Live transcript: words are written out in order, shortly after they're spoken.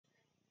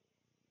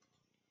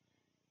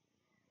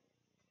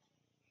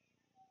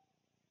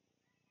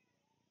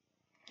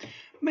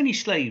Many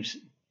slaves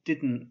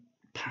didn't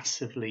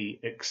passively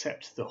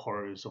accept the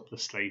horrors of the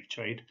slave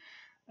trade.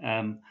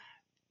 Um,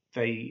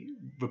 they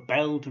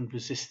rebelled and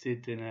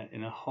resisted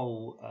in a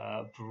whole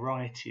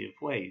variety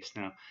of ways.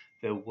 Now,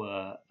 there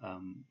were,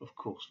 of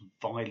course,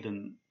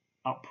 violent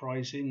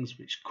uprisings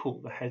which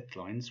caught the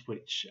headlines,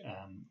 which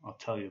I'll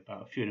tell you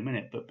about a few in a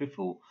minute. But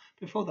before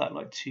that, I'd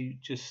like to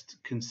just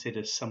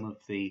consider some of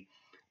the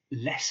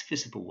less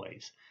visible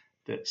ways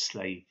that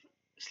slaves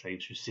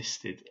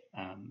resisted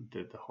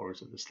the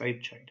horrors of the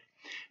slave trade.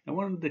 Now,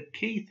 one of the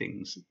key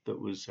things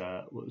that was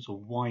a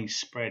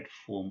widespread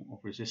form of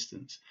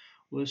resistance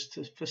was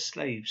for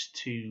slaves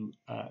to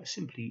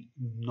simply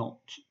not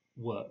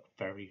work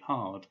very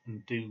hard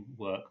and do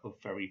work of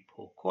very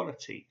poor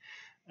quality.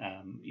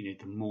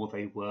 The more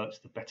they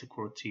worked, the better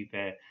quality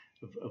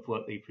of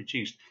work they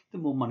produced, the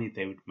more money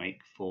they would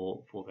make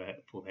for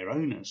their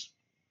owners.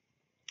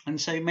 And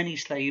so many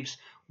slaves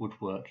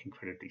would work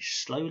incredibly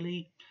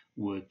slowly,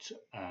 would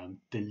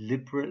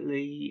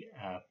deliberately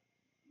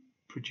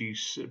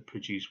produce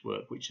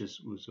work which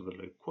was of a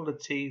low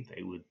quality.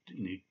 They would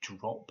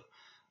drop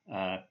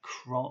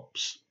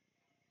crops.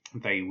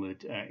 They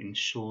would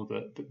ensure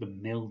that the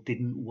mill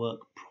didn't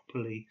work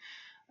properly,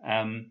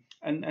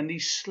 and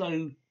these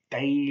slow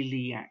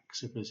daily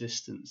acts of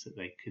resistance that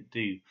they could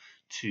do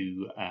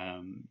to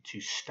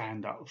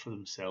stand up for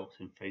themselves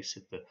in face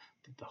of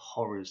the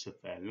horrors of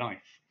their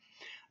life.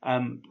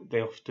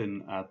 They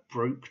often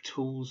broke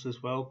tools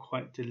as well,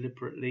 quite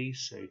deliberately.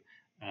 So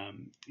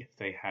if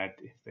they had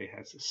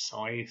a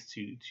scythe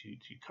to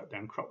cut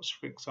down crops,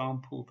 for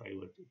example,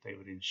 they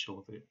would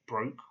ensure that it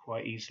broke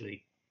quite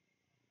easily.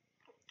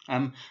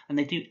 And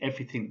they do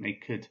everything they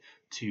could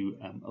to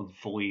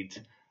avoid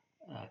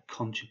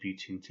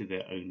contributing to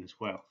their owner's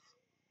wealth.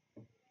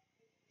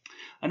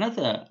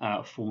 Another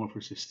form of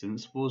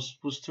resistance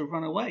was to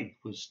run away,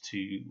 was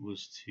to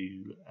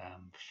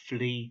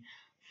flee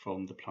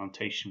from the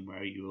plantation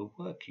where you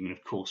were working. And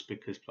of course,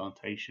 because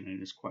plantation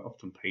owners quite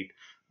often paid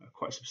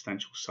quite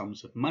substantial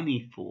sums of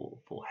money for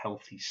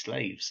healthy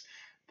slaves,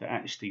 that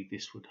actually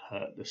this would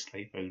hurt the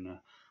slave owner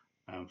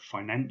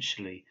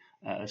financially,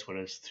 as well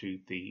as through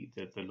the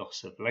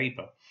loss of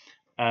labour.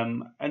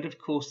 And of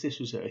course, this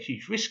was a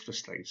huge risk for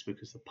slaves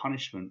because the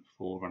punishment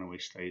for runaway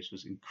slaves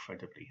was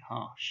incredibly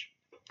harsh.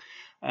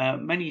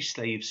 Many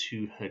slaves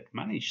who had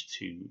managed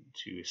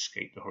to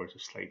escape the horrors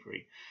of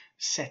slavery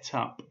set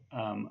up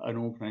an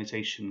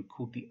organisation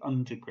called the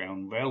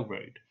Underground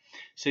Railroad.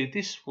 So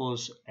this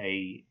was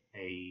a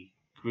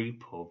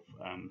group of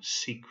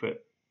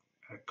secret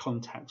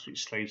contacts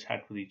which slaves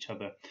had with each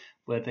other,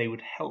 where they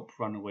would help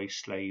runaway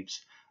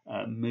slaves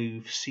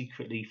move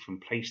secretly from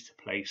place to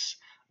place,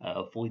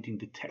 avoiding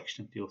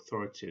detection of the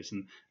authorities.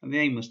 And the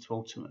aim was to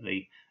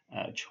ultimately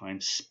try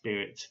and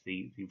spirit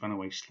the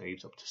runaway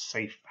slaves up to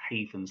safe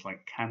havens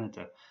like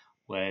Canada,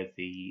 where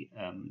the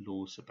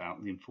laws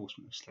about the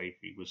enforcement of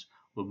slavery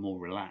were more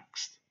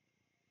relaxed.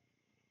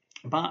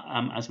 But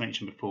as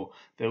mentioned before,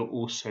 there were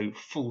also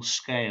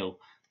full-scale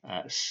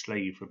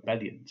slave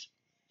rebellions.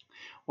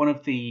 One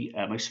of the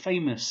most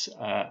famous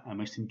and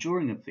most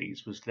enduring of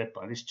these was led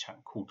by this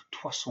chap called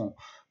Toussaint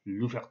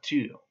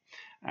Louverture.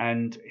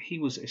 And he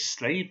was a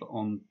slave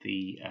on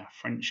the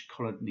French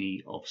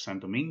colony of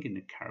Saint-Domingue in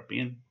the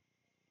Caribbean.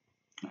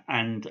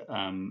 And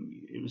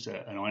it was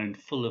an island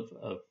full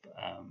of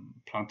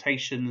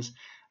plantations,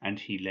 and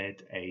he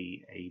led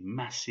a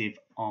massive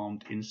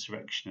armed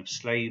insurrection of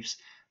slaves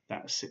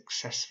that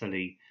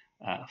successfully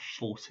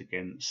fought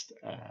against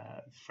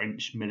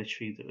French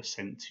military that was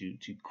sent to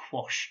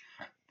quash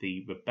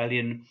the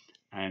rebellion,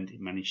 and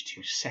it managed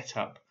to set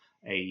up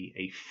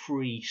a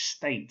free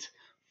state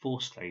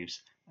for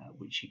slaves,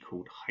 which he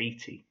called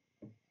Haiti.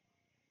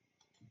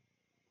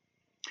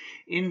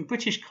 In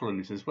British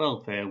colonies as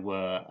well, there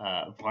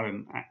were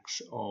violent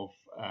acts of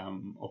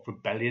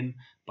rebellion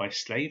by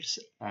slaves.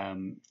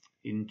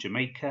 In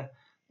Jamaica,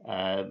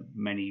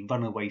 many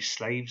runaway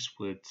slaves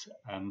would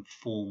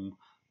form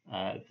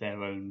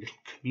their own little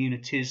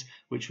communities,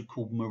 which were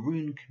called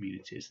maroon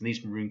communities. And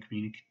these maroon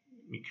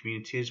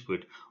communities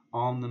would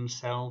arm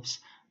themselves,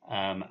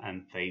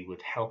 and they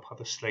would help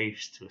other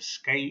slaves to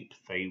escape.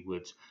 They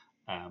would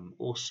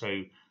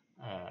also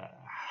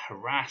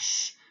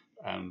harass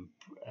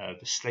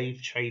the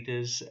slave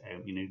traders,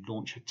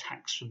 launch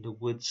attacks from the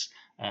woods,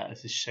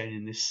 as is shown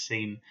in this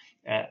scene,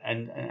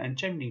 and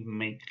generally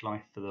make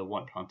life for the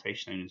white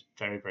plantation owners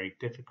very, very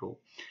difficult.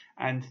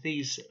 And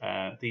these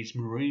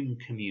maroon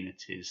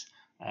communities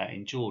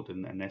endured,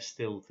 and they're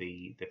still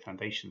the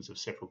foundations of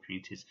several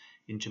communities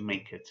in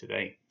Jamaica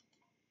today.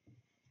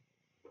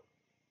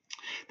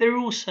 There are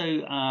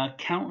also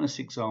countless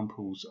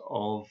examples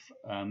of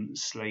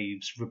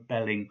slaves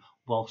rebelling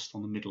whilst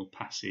on the Middle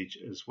Passage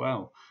as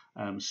well.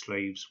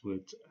 Slaves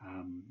would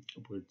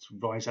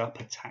rise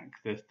up, attack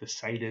the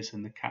sailors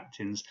and the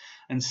captains,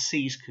 and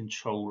seize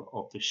control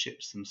of the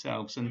ships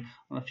themselves, and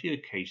on a few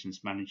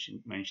occasions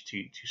managed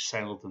to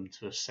sail them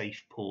to a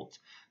safe port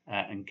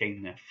and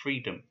gain their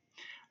freedom.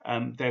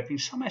 There have been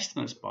some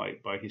estimates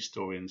by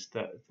historians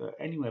that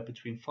anywhere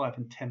between 5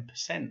 and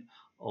 10%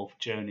 of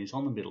journeys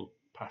on the Middle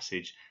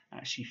Passage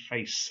actually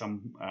faced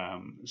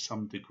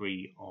some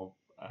degree of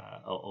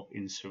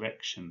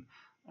insurrection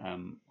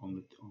on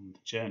the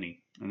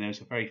journey. And there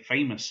was a very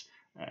famous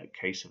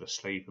case of a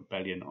slave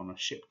rebellion on a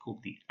ship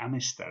called the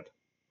Amistad,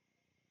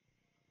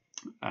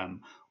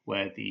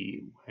 where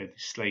the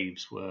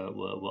slaves were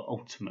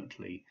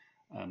ultimately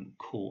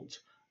caught,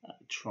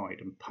 tried,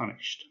 and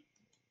punished.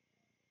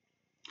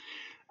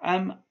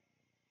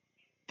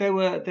 There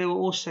were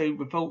also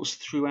revolts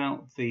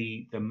throughout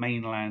the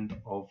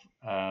mainland of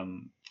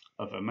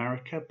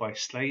America by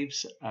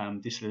slaves.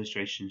 This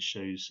illustration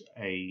shows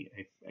a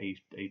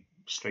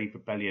slave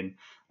rebellion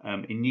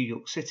in New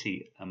York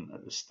City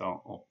at the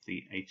start of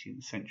the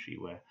 18th century,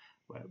 where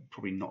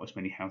probably not as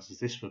many houses as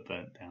this were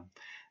burnt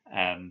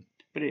down.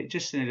 But it's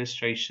just an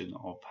illustration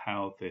of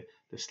how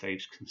the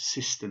slaves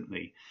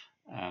consistently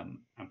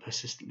and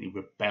persistently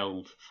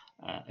rebelled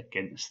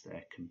against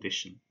their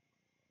condition.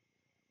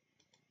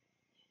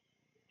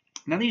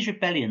 Now, these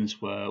rebellions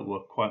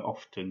were quite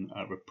often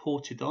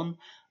reported on,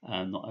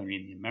 not only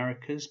in the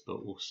Americas, but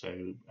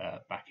also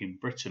back in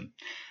Britain.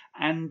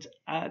 And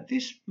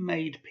this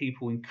made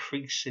people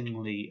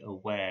increasingly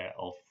aware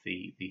of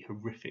the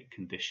horrific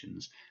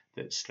conditions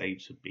that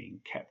slaves were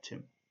being kept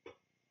in.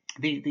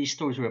 These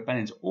stories of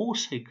rebellions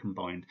also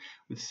combined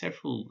with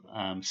several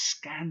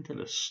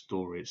scandalous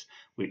stories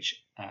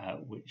which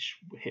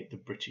hit the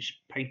British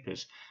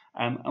papers.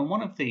 And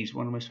one of the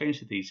most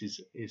famous of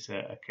these is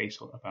a case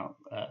about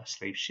a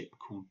slave ship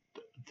called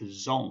the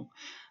Zong.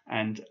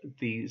 And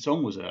the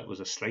Zong was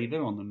a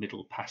slaver on the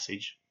Middle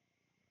Passage.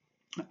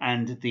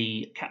 And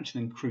the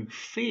captain and crew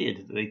feared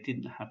that they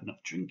didn't have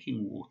enough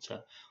drinking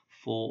water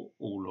for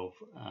all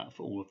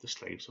of the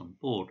slaves on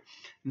board,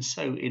 and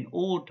so in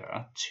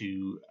order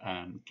to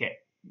get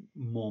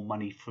more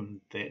money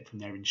from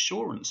their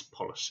insurance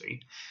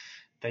policy,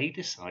 they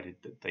decided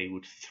that they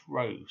would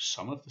throw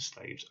some of the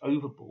slaves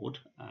overboard,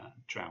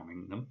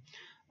 drowning them,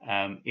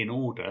 in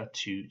order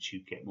to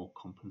get more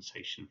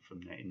compensation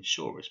from their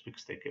insurers,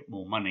 because they'd get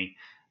more money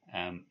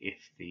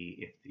if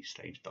the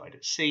slaves died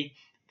at sea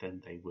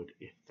than they would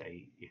if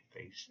they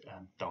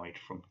died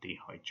from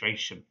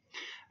dehydration.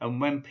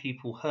 And when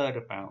people heard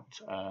about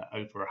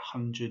over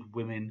 100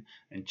 women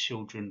and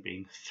children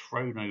being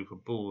thrown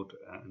overboard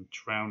and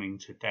drowning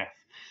to death,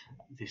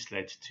 this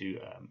led to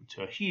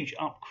a huge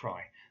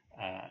outcry,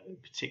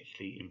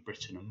 particularly in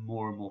Britain, and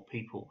more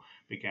people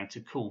began to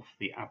call for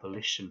the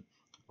abolition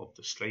of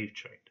the slave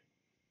trade.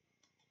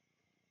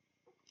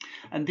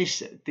 And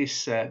this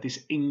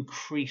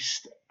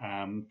increased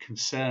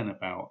concern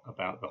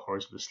about the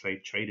horrors of the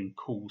slave trade and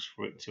calls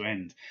for it to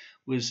end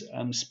was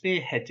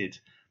spearheaded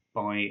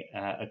by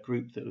a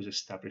group that was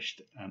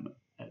established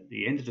at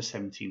the end of the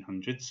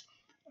 1700s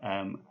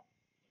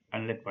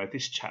and led by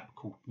this chap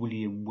called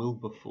William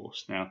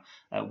Wilberforce. Now,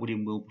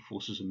 William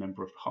Wilberforce was a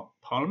member of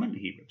Parliament.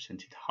 He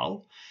represented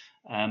Hull.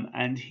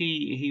 And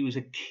he was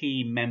a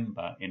key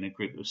member in a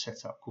group that was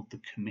set up called the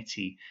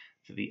Committee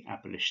for the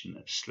Abolition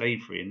of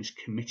Slavery. And this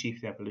Committee for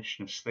the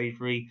Abolition of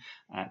Slavery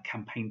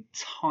campaigned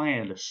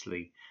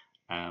tirelessly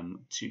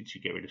to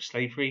get rid of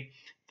slavery.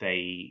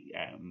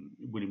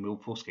 William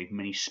Wilberforce gave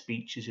many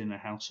speeches in the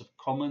House of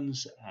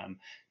Commons,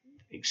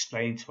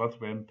 explained to other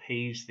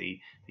MPs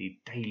the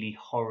daily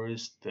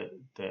horrors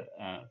that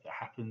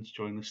happened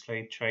during the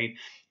slave trade.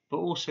 But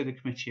also the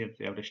Committee of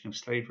the Abolition of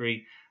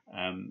Slavery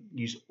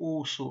used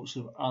all sorts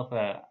of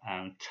other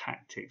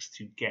tactics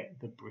to get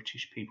the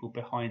British people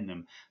behind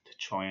them to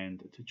try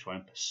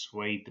and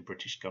persuade the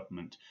British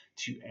government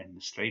to end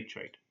the slave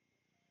trade.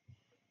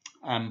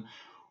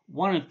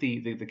 One of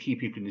the key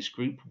people in this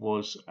group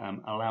was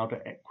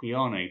Olaudah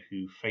Equiano,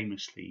 who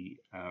famously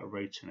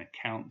wrote an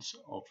account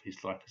of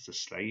his life as a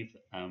slave,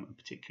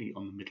 particularly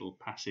on the Middle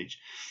Passage.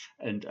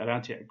 And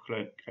Olaudah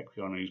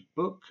Equiano's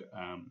book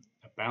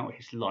about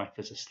his life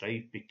as a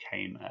slave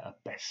became a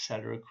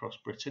bestseller across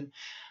Britain.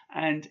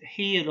 And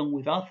he, along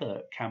with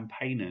other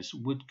campaigners,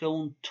 would go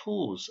on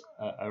tours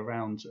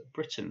around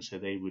Britain. So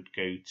they would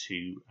go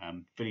to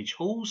village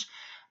halls,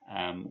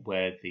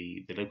 where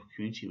the local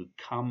community would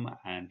come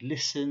and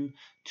listen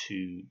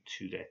to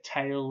their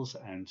tales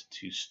and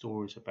to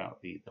stories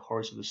about the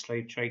horrors of the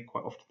slave trade.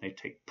 Quite often they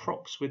take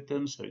props with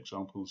them, so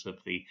examples of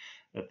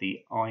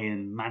the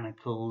iron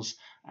manacles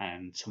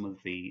and some of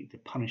the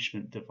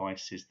punishment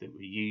devices that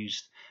were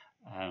used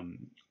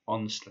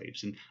on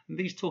slaves. And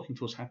these talking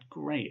tours had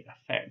great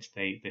effect.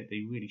 They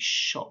really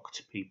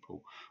shocked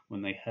people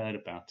when they heard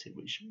about it,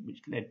 which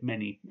led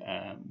many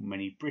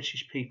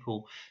British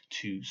people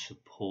to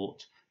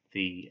support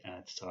the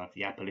desire of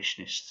the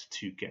abolitionists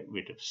to get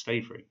rid of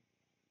slavery.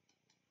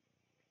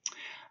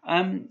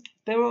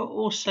 There were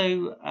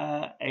also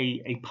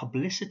a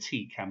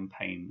publicity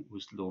campaign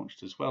was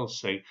launched as well.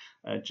 So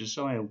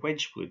Josiah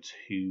Wedgwood,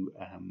 who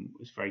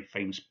was a very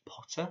famous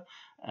potter,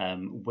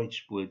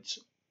 Wedgwood's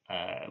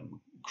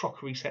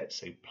crockery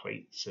sets, so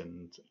plates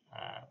and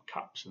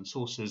cups and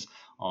saucers,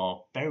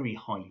 are very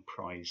highly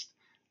prized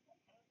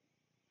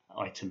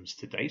items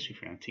today. So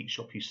if you're in an antique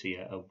shop, you see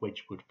a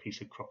Wedgwood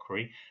piece of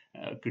crockery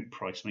at a good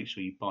price, make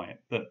sure you buy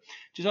it. But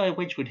Josiah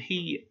Wedgwood,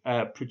 he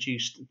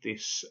produced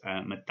this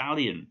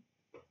medallion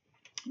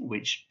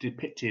which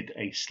depicted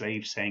a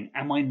slave saying,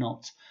 "Am I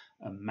not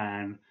a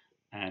man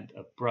and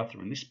a brother?"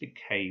 And this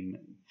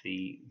became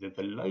the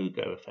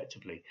logo,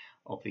 effectively,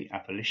 of the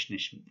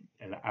abolitionist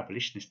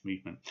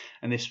movement.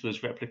 And this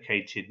was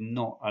replicated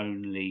not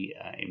only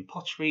in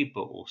pottery,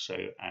 but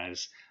also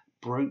as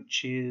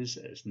brooches,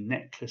 as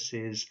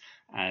necklaces,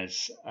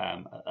 as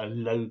a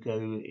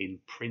logo in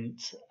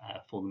print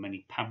for the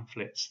many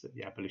pamphlets that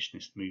the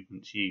abolitionist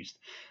movements used.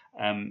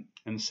 And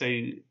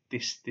so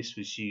this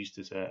was used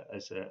as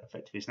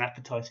effectively as an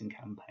advertising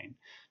campaign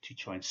to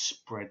try and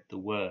spread the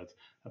word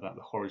about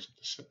the horrors of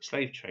the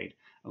slave trade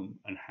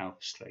and how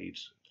the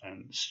slaves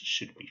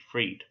should be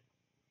freed.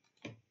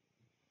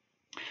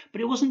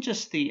 But it wasn't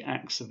just the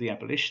acts of the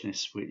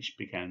abolitionists which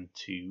began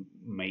to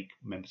make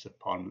members of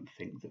Parliament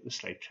think that the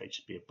slave trade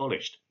should be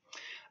abolished.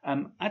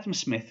 Adam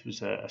Smith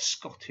was a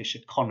Scottish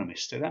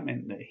economist, so that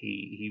meant that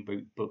he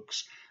wrote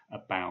books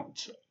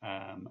about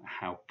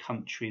how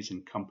countries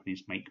and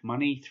companies make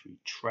money through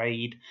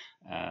trade,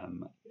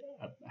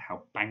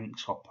 how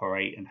banks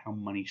operate, and how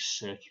money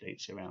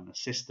circulates around the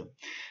system.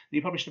 And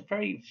he published a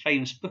very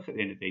famous book at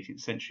the end of the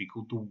 18th century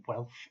called The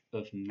Wealth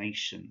of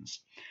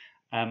Nations.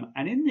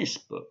 And in this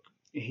book,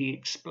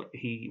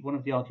 one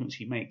of the arguments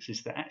he makes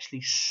is that actually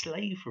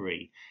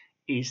slavery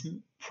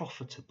isn't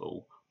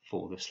profitable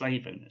for the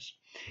slave owners.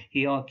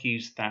 He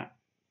argues that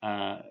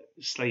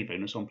slave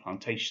owners on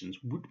plantations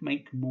would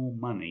make more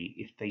money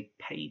if they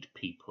paid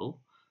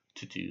people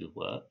to do the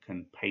work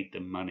and paid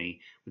them money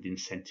with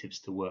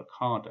incentives to work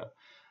harder,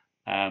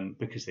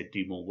 because they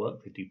do more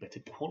work, they do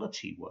better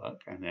quality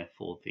work, and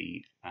therefore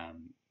the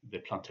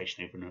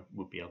plantation owner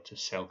would be able to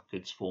sell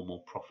goods for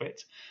more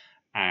profit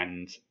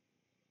and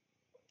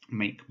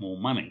make more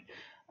money.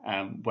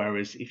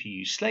 Whereas if you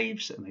use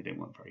slaves and they don't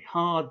work very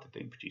hard, they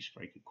don't produce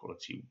very good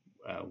quality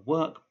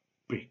work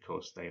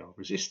because they are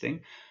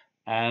resisting,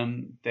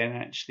 then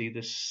actually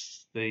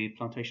the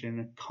plantation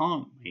owner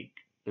can't make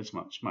as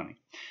much money.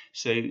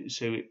 So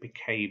it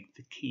became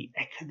the key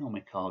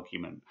economic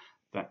argument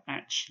that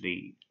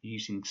actually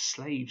using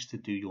slaves to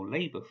do your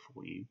labour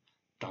for you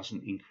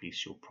doesn't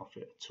increase your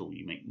profit at all.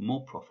 You make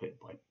more profit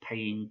by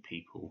paying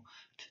people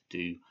to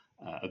do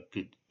a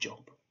good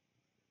job.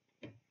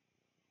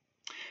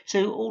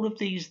 So all of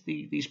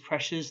these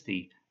pressures,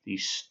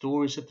 these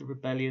stories of the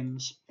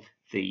rebellions,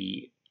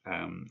 the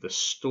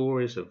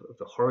stories of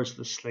the horrors of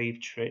the slave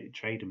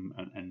trade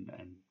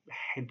and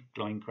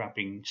headline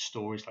grabbing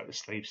stories like the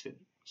slave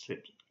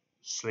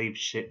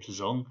ship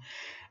Zong,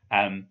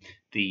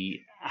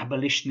 the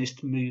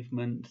abolitionist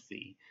movement,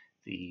 the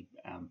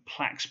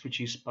plaques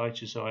produced by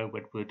Josiah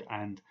Wedgwood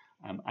and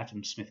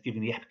Adam Smith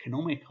giving the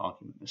economic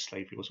argument that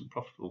slavery wasn't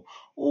profitable,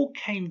 all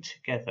came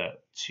together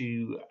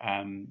to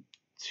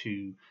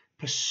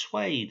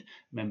persuade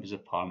members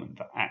of Parliament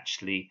that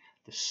actually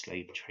the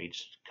slave trade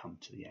should come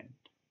to the end.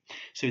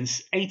 So in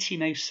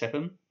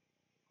 1807,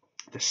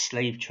 the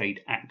Slave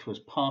Trade Act was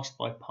passed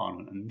by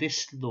Parliament, and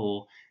this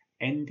law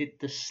ended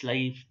the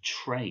slave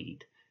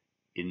trade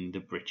in the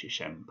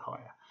British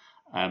Empire.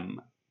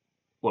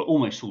 Well,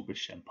 almost all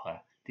British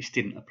Empire. This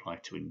didn't apply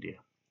to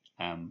India.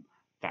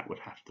 That would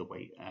have to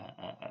wait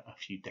a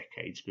few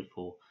decades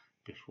before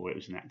it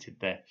was enacted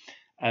there.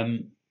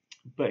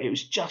 But it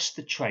was just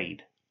the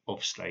trade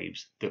of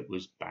slaves that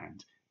was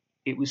banned.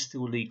 It was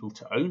still legal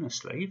to own a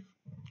slave,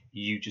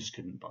 you just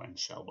couldn't buy and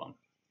sell one.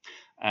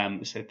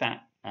 So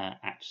that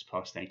act was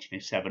passed in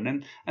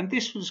 1807, and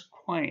this was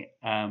quite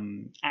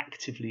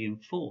actively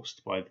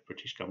enforced by the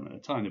British government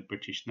at the time. The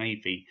British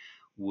Navy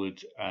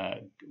would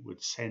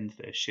send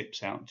their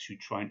ships out to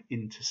try and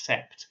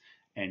intercept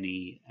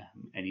any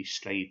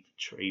slave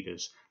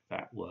traders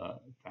that were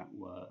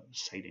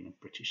sailing a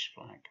British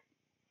flag.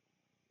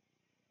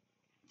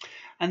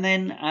 And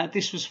then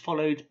this was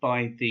followed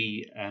by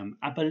the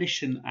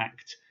Abolition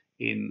Act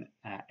in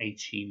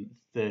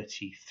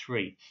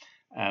 1833,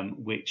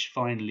 which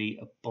finally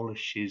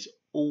abolishes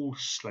all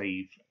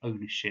slave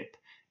ownership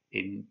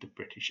in the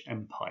British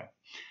Empire.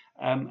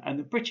 And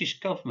the British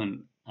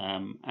government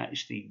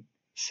actually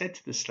said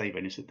to the slave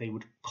owners that they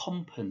would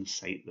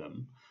compensate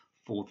them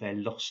for their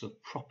loss of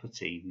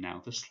property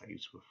now the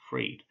slaves were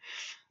freed.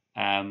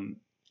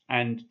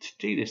 And to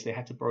do this, they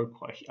had to borrow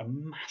quite a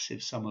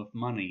massive sum of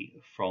money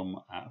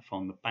from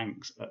the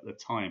banks at the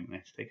time. They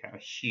had to take out a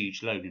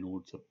huge loan in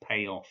order to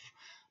pay off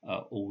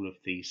all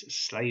of these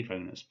slave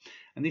owners.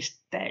 And this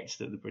debt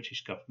that the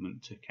British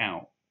government took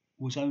out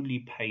was only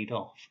paid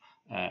off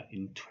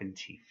in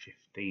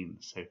 2015.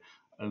 So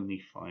only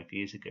 5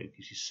 years ago.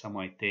 Gives you some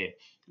idea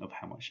of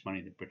how much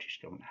money the British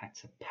government had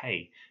to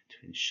pay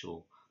to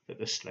ensure that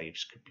the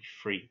slaves could be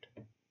freed.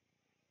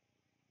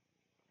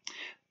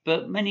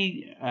 But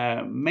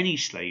many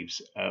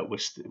slaves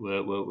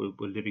were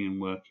living and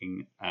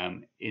working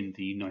in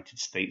the United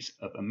States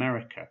of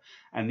America,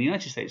 and the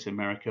United States of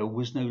America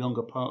was no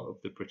longer part of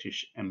the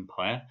British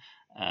Empire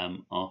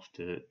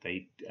after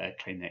they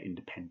claimed their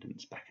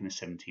independence back in the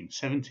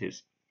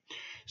 1770s.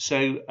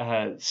 So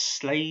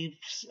slavery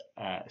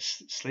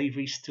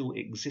still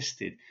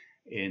existed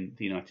in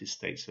the United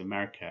States of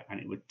America, and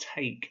it would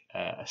take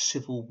a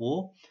civil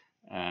war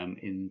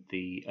in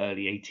the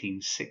early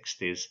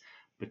 1860s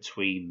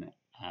between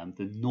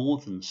the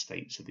northern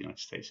states of the United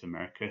States of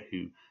America,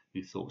 who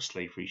thought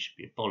slavery should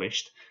be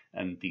abolished,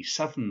 and the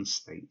southern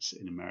states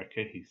in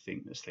America, who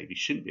think that slavery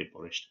shouldn't be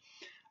abolished,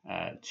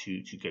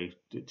 to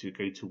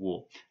go to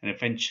war. And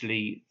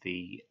eventually,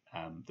 the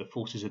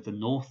forces of the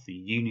North, the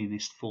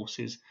Unionist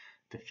forces,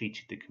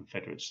 defeated the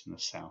Confederates in the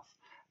South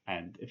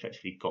and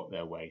effectively got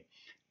their way,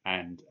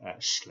 and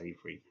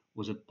slavery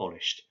was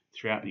abolished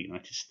throughout the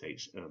United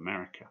States of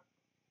America.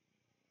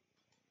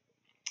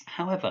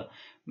 However,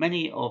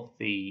 many of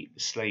the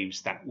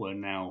slaves that were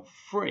now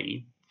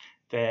free,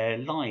 their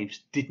lives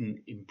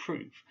didn't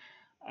improve.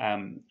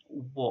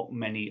 What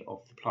many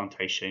of the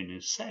plantation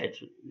owners said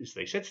is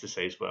they said to the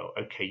slaves, well,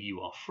 okay,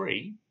 you are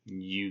free,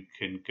 you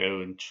can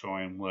go and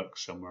try and work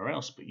somewhere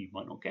else, but you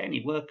might not get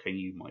any work, and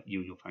you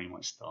and your family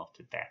might starve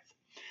to death.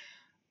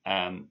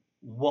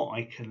 What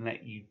I can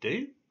let you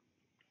do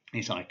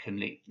is I can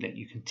let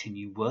you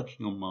continue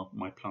working on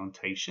my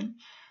plantation,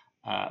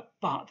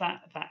 but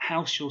that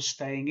house you're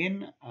staying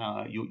in,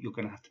 you're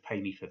going to have to pay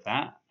me for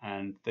that,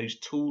 and those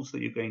tools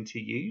that you're going to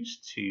use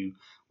to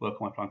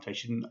work on my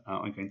plantation,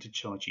 I'm going to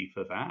charge you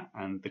for that,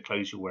 and the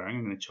clothes you're wearing,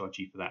 I'm going to charge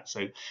you for that.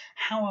 So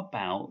how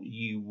about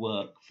you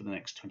work for the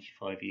next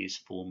 25 years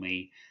for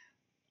me?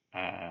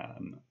 I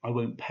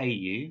won't pay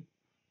you,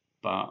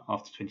 but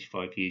after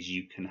 25 years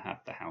you can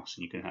have the house,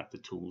 and you can have the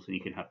tools, and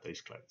you can have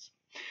those clothes.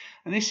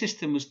 And this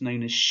system was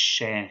known as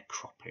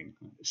sharecropping.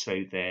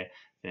 So they're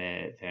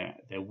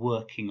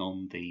working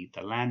on the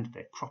land,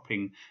 they're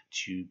cropping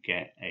to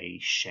get a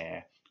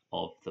share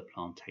of the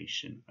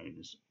plantation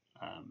owners'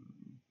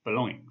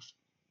 belongings.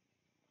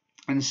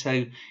 And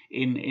so,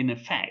 in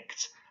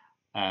effect,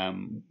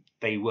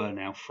 they were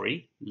now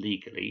free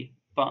legally,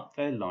 but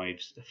their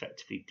lives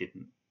effectively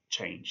didn't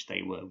change.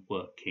 They were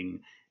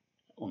working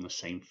on the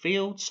same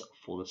fields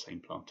for the same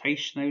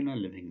plantation owner,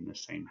 living in the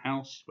same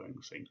house, wearing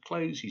the same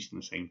clothes, using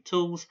the same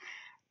tools,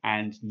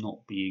 and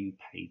not being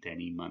paid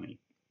any money.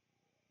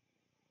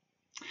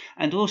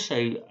 And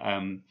also,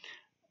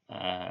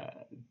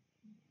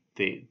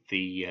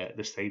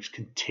 the slaves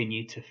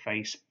continued to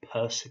face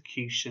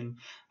persecution,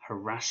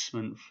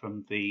 harassment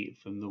from the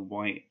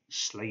white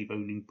slave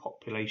owning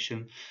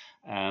population,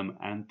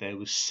 and there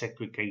was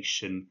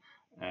segregation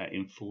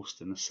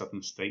enforced in the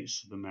southern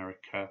states of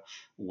America,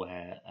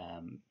 where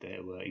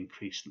there were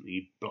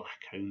increasingly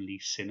black-only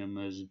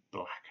cinemas,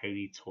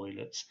 black-only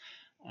toilets,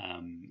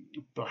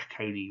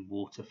 black-only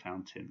water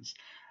fountains.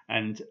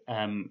 And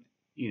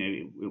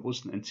it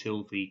wasn't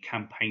until the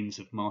campaigns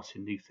of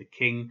Martin Luther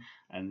King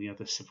and the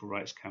other civil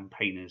rights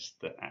campaigners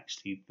that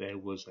actually there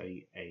was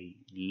a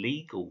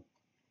legal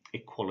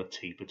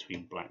equality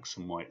between blacks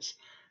and whites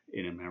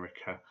in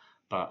America,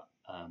 but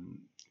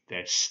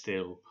there's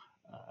still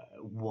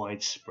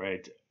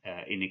widespread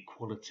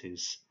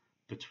inequalities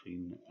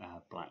between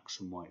blacks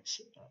and whites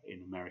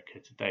in America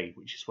today,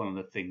 which is one of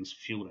the things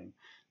fueling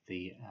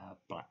the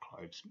Black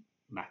Lives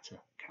Matter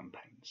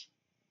campaigns.